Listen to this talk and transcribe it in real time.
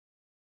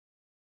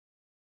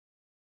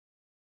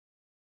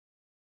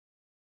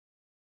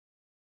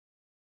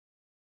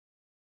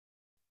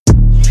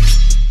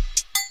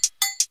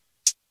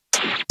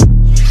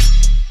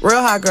Real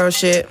hot girl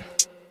shit.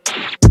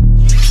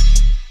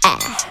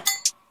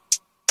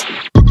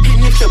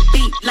 The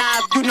beat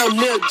live, you know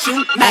Lil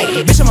Ju.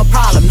 Hey, bitch, I'm a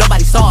problem,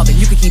 nobody solving.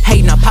 You can keep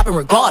hating, I'm poppin'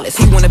 regardless.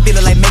 He wanna feel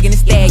it like Megan Thee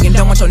Stallion.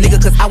 Don't want your nigga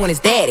cause I want his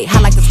daddy.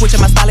 I like to switch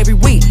up my style every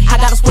week. I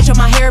gotta switch up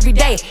my hair every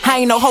day. I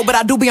ain't no hoe, but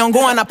I do be on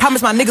going. I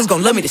promise my niggas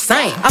gon' love me the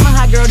same. I'm a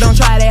hot girl, don't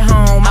try it at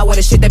home. I wear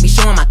the shit that be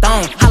showing my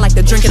thong. I like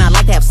to drink and I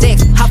like to have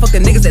sex. I fuck the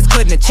niggas that's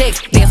cutting the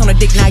checks. Dance on the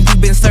dick, now you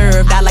been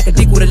served. I like a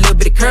dick with a little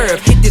bit of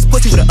curve. Hit this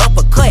pussy with an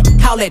uppercut.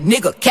 Call that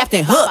nigga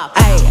Captain Hook.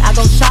 Ayy, I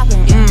go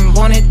shopping,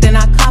 want it, then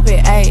I cop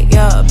it. Ayy,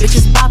 yeah,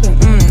 bitches poppin',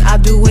 I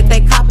do what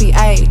they copy.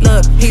 Ayy,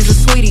 look, he's a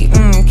sweetie,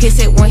 kiss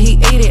it when he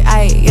eat it.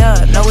 Ayy,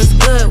 yeah, know it's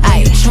good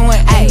when you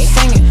chewing, ayy,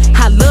 singing.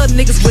 I love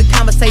niggas with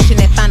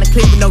conversation and find a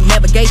clip with no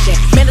navigation.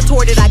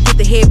 Mandatory that I get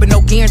the head, but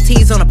no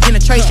guarantees on a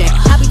penetration.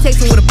 I be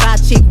texting with a bi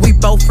chick, we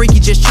both freaky,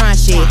 just trying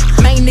shit.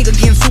 Main nigga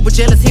getting super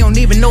jealous, he don't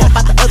even know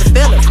about the other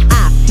fellas.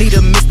 I need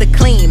a Mr.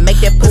 Clean,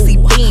 make that pussy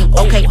beam.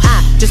 Okay,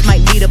 I just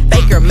might need a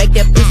baker, make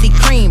that pussy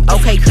cream.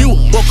 Okay, you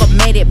woke up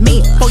mad at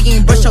me, before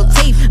you ain't brush your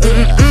teeth.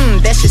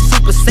 That shit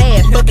super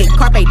sad, fucking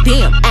carpe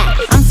diem.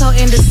 I'm so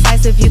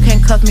indecisive, you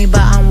can't cuff me,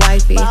 but I'm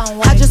wifey.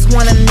 I just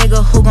want a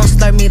nigga who gon'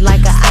 slurp me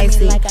like a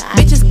icy.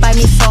 Bitches bite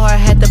me so hard,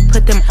 had to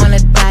put them on a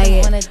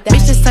diet.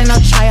 Bitch, this ain't no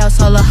tryouts,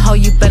 hold a hoe,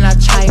 you better not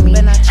try me.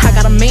 I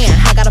got a man,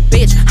 I got a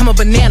bitch, I'm a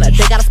banana,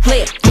 they got a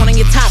split. One on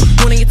your top,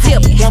 one on your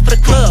tip, one for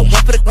the club,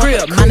 one for the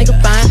crib. My nigga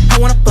fine, I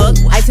wanna fuck,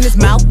 ice in his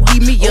mouth,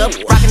 eat me up,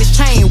 rockin' his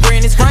chain,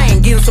 wearing his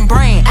ring, getting some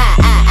brain.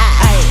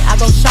 Ayy, I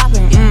go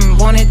shopping,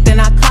 want it, then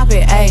I cop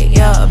it. Ayy,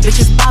 yeah,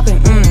 bitches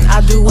poppin',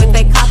 I do what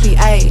they copy.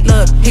 Ayy,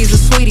 look, he's a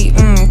sweetie,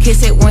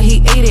 kiss it when he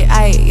eat it.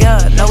 Ayy,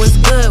 yeah, know it's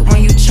good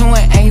when you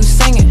chewing and you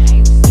singing.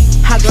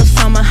 Hot girl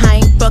summer, I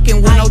ain't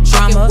fucking with no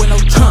drama.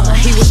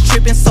 He was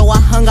trippin', so I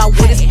hung out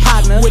with his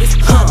partner.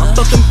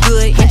 Fuck him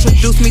good,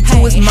 introduced me to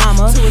his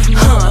mama.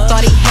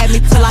 Thought he had me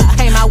till I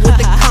came out with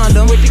the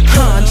condom.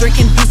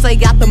 Drinking Douce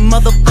out the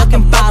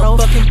motherfucking bottle.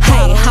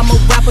 Hey, I'm a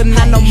rapper,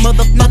 not no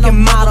motherfucking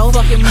model.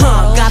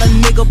 Got a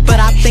nigga, but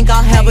I think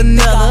I'll have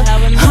another.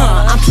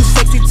 I'm too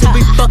sexy to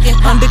be fucking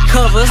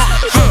undercover.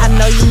 I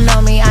know you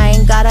know me, I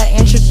ain't gotta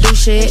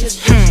introduce shit.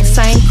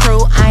 Same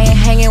crew, I ain't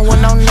hanging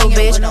with no new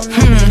bitch.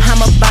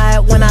 I'ma buy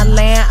it when I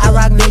land, I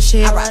rock this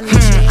shit. I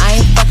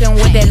ain't fucking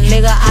with that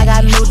nigga, I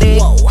got new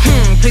dick.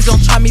 Please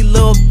don't try me,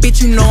 little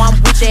bitch, you know I'm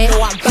with that.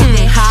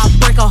 How I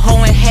break a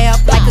hoe in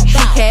half like a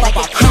Kit Kat.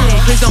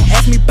 Please don't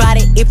ask me about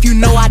it if you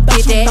know I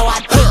did that.